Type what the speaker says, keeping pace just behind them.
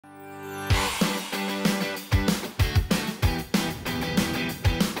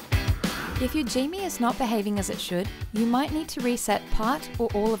If your G-mee is not behaving as it should, you might need to reset part or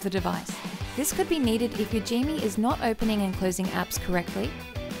all of the device. This could be needed if your G-mee is not opening and closing apps correctly,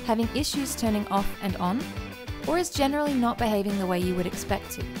 having issues turning off and on, or is generally not behaving the way you would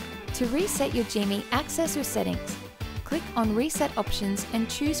expect to. To reset your G-mee, access your settings. Click on Reset Options and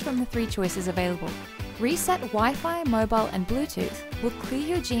choose from the 3 choices available. Reset Wi-Fi, Mobile and Bluetooth will clear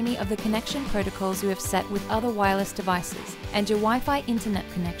your G-mee of the connection protocols you have set with other wireless devices and your Wi-Fi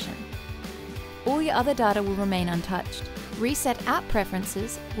internet connection. All your other data will remain untouched. Reset App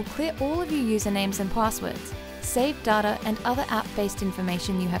Preferences will clear all of your usernames and passwords, saved data and other app-based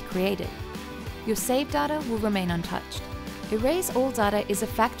information you have created. Your saved data will remain untouched. Erase All Data is a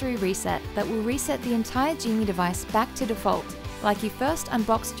factory reset that will reset the entire G-mee device back to default, like you first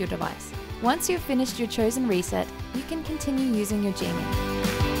unboxed your device. Once you've finished your chosen reset, you can continue using your G-mee.